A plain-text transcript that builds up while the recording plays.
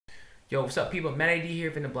Yo, what's up, people? Matt AD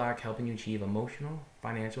here from the Black, helping you achieve emotional,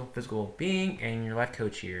 financial, physical well-being, and your life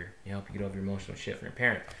coach here to help you get over your emotional shit from your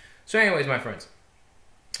parents. So, anyways, my friends,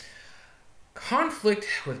 conflict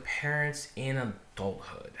with parents in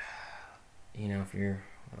adulthood. You know, if you're,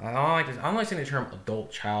 I don't like saying the term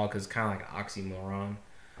adult child because it's kind of like an oxymoron.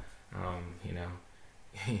 You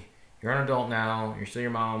know, you're an adult now. You're still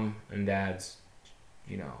your mom and dad's,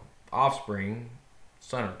 offspring,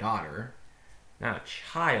 son or daughter. Not a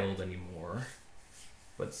child anymore,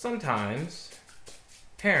 but sometimes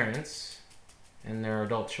parents and their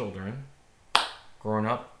adult children, grown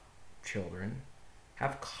up children,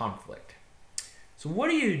 have conflict. So what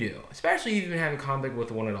do you do? Especially if you've been having conflict with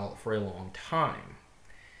one adult for a long time.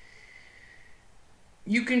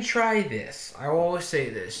 You can try this. I always say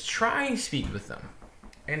this. Try and speak with them.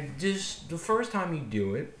 And just the first time you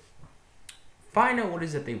do it, find out what it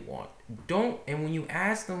is that they want. And when you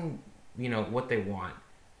ask them what they want,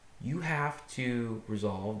 you have to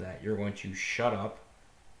resolve that you're going to shut up,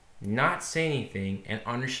 not say anything, and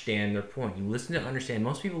understand their point. You listen to understand.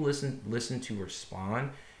 Most people listen to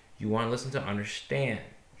respond. You want to listen to understand.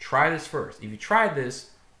 Try this first. If you try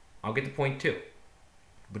this, I'll get to point two.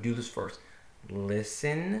 But do this first.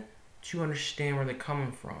 Listen to understand where they're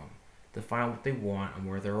coming from, to find out what they want and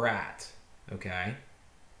where they're at. Okay?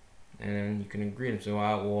 And then you can agree with them. So,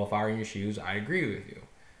 well, if I were in your shoes, I agree with you.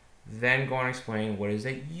 Then go on and explain what it is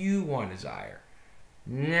that you want to desire.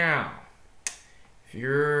 Now, if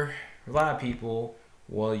you're a lot of people,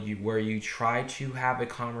 where you try to have a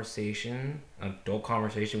conversation, an adult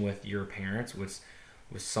conversation with your parents, with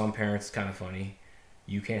some parents, it's kind of funny.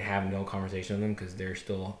 You can't have no conversation with them because they're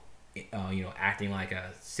still, acting like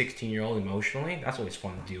a 16-year-old emotionally. That's always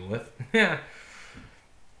fun to deal with.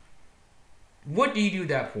 What do you do at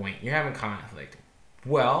that point? You're having conflict.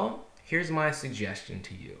 Well, here's my suggestion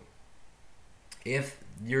to you. If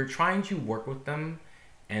you're trying to work with them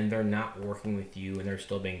and they're not working with you and they're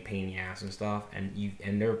still being pain in the ass and stuff, and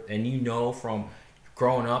you know from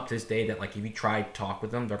growing up to this day that like if you try to talk with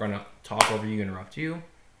them, they're gonna talk over you, interrupt you.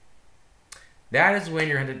 That is when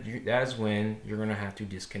you're gonna have to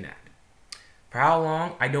disconnect. For how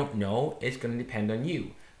long? I don't know. It's gonna depend on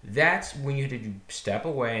you. That's when you have to step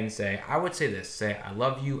away and say, I would say this, say, I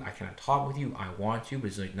love you, I cannot talk with you, I want to, but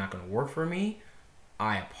it's like not gonna work for me.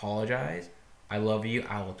 I apologize. I love you.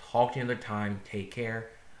 I will talk to you another time. Take care.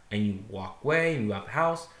 And you walk away, you move out the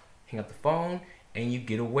house, hang up the phone, and you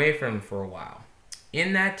get away from them for a while.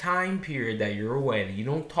 In that time period that you're away, that you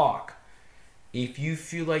don't talk, if you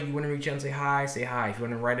feel like you want to reach out and say hi, say hi. If you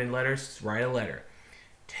want to write in letters, write a letter.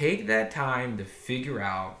 Take that time to figure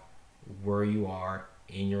out where you are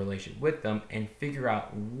in your relationship with them and figure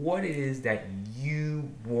out what it is that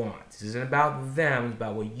you want. This isn't about them, it's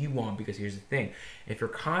about what you want, because here's the thing. If you're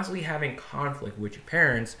constantly having conflict with your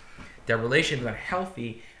parents, that relationship is not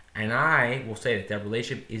healthy, and I will say that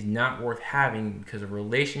relationship is not worth having, because a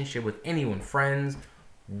relationship with anyone, friends,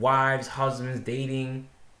 wives, husbands, dating,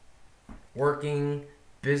 working,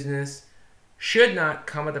 business, should not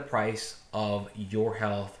come at the price of your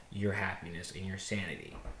health, your happiness, and your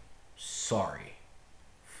sanity. Sorry.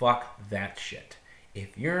 Fuck that shit.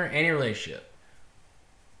 If you're in any relationship,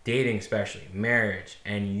 dating especially, marriage,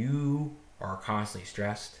 and you are constantly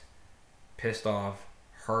stressed, pissed off,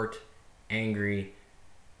 hurt, angry,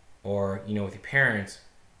 or, with your parents,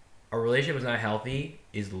 a relationship is not healthy,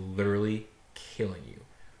 is literally killing you.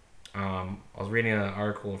 I was reading an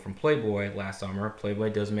article from Playboy last summer.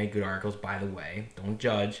 Playboy does make good articles, by the way. Don't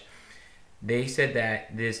judge. They said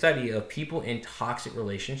that the study of people in toxic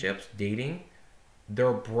relationships, dating,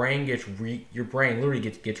 your brain literally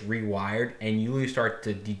gets rewired, and you literally start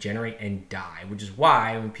to degenerate and die, which is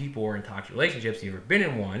why when people are in toxic relationships, you've ever been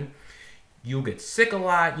in one, you'll get sick a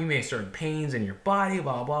lot, you may have certain pains in your body,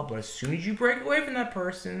 blah, blah, but as soon as you break away from that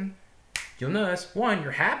person, you'll notice, one,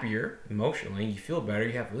 you're happier emotionally, you feel better,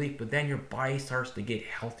 you have relief, but then your body starts to get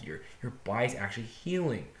healthier. Your body's actually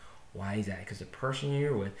healing. Why is that? Because the person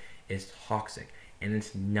you're with is toxic, and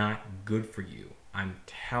it's not good for you. I'm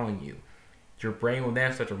telling you. Your brain will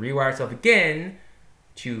then start to rewire itself again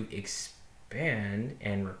to expand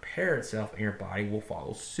and repair itself, and your body will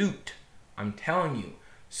follow suit. I'm telling you.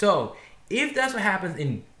 So, if that's what happens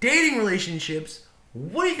in dating relationships,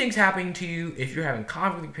 what do you think is happening to you if you're having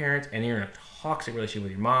conflict with your parents and you're in a toxic relationship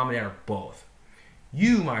with your mom and dad, or both?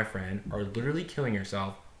 You, my friend, are literally killing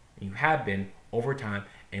yourself, and you have been over time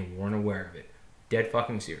and weren't aware of it. Dead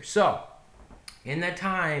fucking serious. So, in that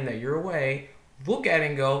time that you're away, look at it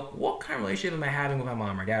and go, what kind of relationship am I having with my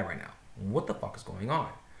mom or dad right now? What the fuck is going on?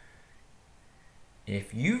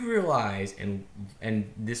 If you realize, and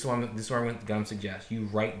this is what I'm going to suggest, you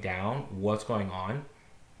write down what's going on,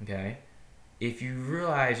 okay? If you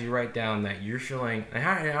realize, you write down that you're feeling, and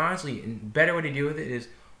honestly, a better way to deal with it is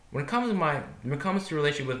when it comes to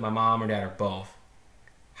relationship with my mom or dad or both.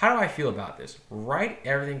 How do I feel about this? Write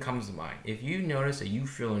everything comes to mind. If you notice that you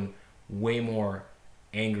feeling way more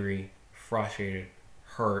angry, frustrated,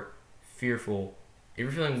 hurt, fearful, if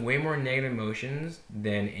you're feeling way more negative emotions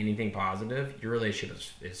than anything positive, your relationship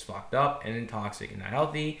is fucked up and toxic and not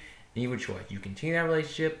healthy. And you have a choice. You continue that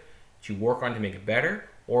relationship to work on to make it better,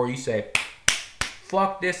 or you say,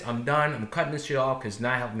 fuck this, I'm done, I'm cutting this shit off because it's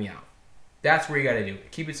not helping me out. That's where you got to do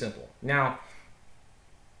it. Keep it simple. Now,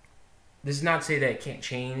 this is not to say that it can't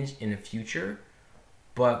change in the future,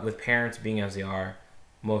 but with parents being as they are,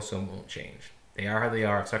 most of them won't change. They are how they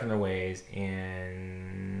are, stuck in their ways,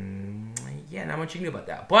 and yeah, not much you can do about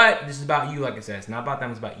that. But this is about you, like I said. It's not about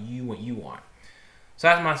them, it's about you, what you want. So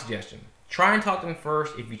that's my suggestion. Try and talk to them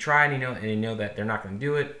first. If you try and you know that they're not going to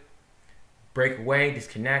do it, break away,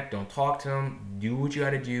 disconnect, don't talk to them. Do what you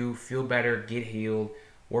got to do, feel better, get healed,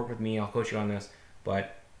 work with me, I'll coach you on this.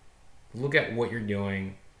 But look at what you're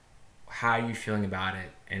doing, how are you feeling about it,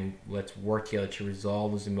 and let's work together to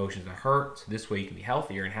resolve those emotions that hurt, so this way you can be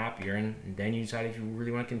healthier and happier, and then you decide if you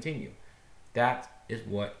really want to continue. That is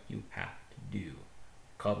what you have to do.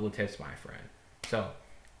 A couple of tips, my friend. So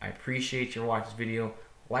I appreciate you watching this video.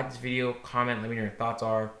 Like this video, comment, let me know your thoughts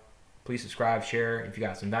are. Please subscribe, share if you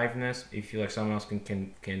got some value from this. If you feel like someone else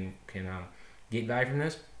can get value from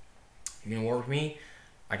this, you're gonna work with me.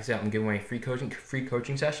 Like I said, I'm giving away free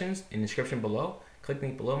coaching sessions in the description below. Click the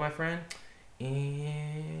link below, my friend,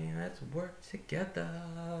 and let's work together.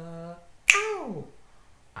 Ow!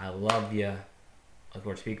 I love you. Look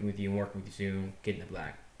forward to speaking with you and working with you soon. Get in the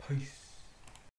black. Peace.